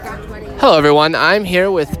Hello, everyone. I'm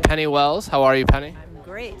here with Penny Wells. How are you, Penny? I'm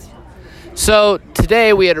great. So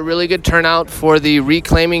today we had a really good turnout for the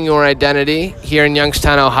Reclaiming Your Identity here in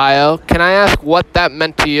Youngstown, Ohio. Can I ask what that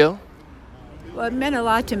meant to you? Well, it meant a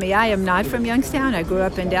lot to me. I am not from Youngstown. I grew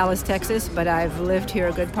up in Dallas, Texas, but I've lived here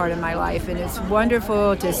a good part of my life, and it's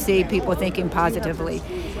wonderful to see people thinking positively.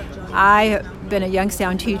 I've been a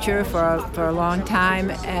Youngstown teacher for a long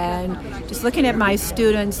time, and just looking at my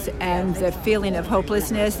students and the feeling of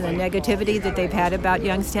hopelessness and the negativity that they've had about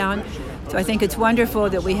Youngstown. So I think it's wonderful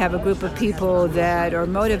that we have a group of people that are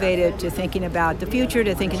motivated to thinking about the future,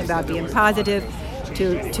 to thinking about being positive,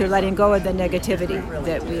 to letting go of the negativity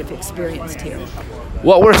that we have experienced here.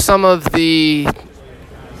 What were some of the,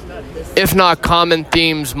 if not common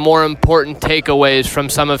themes, more important takeaways from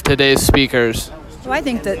some of today's speakers? Well, I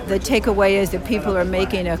think that the takeaway is that people are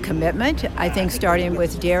making a commitment. I think starting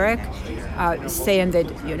with Derek, saying that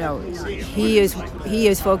he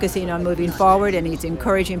is focusing on moving forward, and he's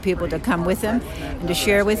encouraging people to come with him and to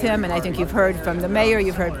share with him. And I think you've heard from the mayor,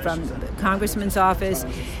 you've heard from the congressman's office,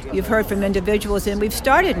 you've heard from individuals, and we've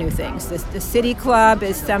started new things. The City Club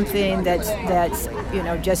is something that's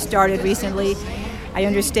just started recently. I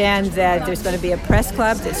understand that there's going to be a press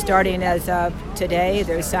club that's starting as of today.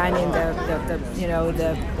 They're signing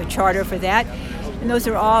the charter for that. And those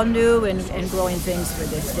are all new and growing things for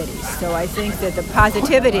this city. So I think that the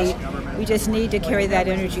positivity, we just need to carry that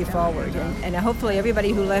energy forward. And hopefully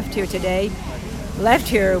everybody who left here today left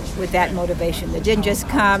here with that motivation. They didn't just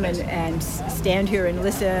come and stand here and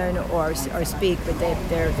listen or speak, but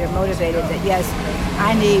they're motivated that, yes,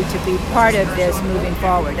 I need to be part of this moving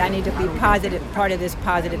forward. I need to be part of this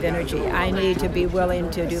positive energy. I need to be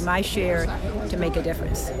willing to do my share to make a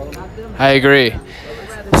difference. I agree.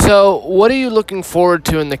 So what are you looking forward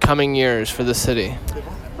to in the coming years for the city?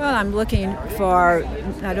 Well, I'm looking for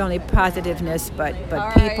not only positiveness, but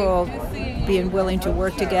people being willing to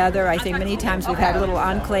work together. I think many times we've had little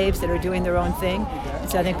enclaves that are doing their own thing.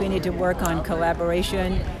 So I think we need to work on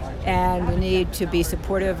collaboration, and we need to be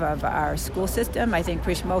supportive of our school system. I think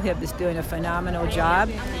Krish Mohib is doing a phenomenal job,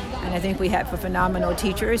 and I think we have phenomenal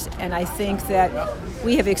teachers. And I think that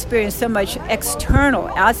we have experienced so much external,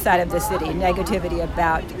 outside of the city, negativity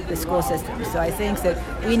about the school system. So I think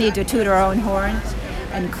that we need to toot our own horn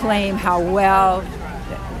and claim how well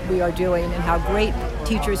we are doing and how great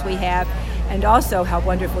teachers we have, and also how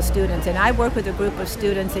wonderful students. And I work with a group of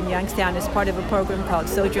students in Youngstown as part of a program called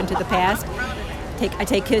Sojourn to the Past. I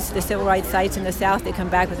take kids to the civil rights sites in the South. They come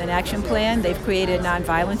back with an action plan. They've created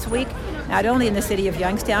Nonviolence Week, not only in the city of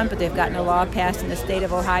Youngstown, but they've gotten a law passed in the state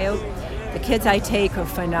of Ohio. The kids I take are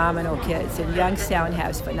phenomenal kids, and Youngstown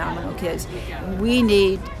has phenomenal kids. We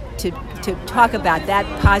need to talk about that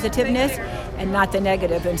positiveness and not the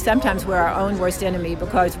negative. And sometimes we're our own worst enemy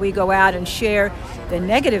because we go out and share the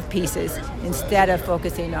negative pieces instead of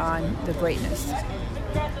focusing on the greatness.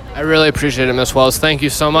 I really appreciate it, Ms. Wells. Thank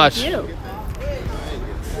you so much. Thank you.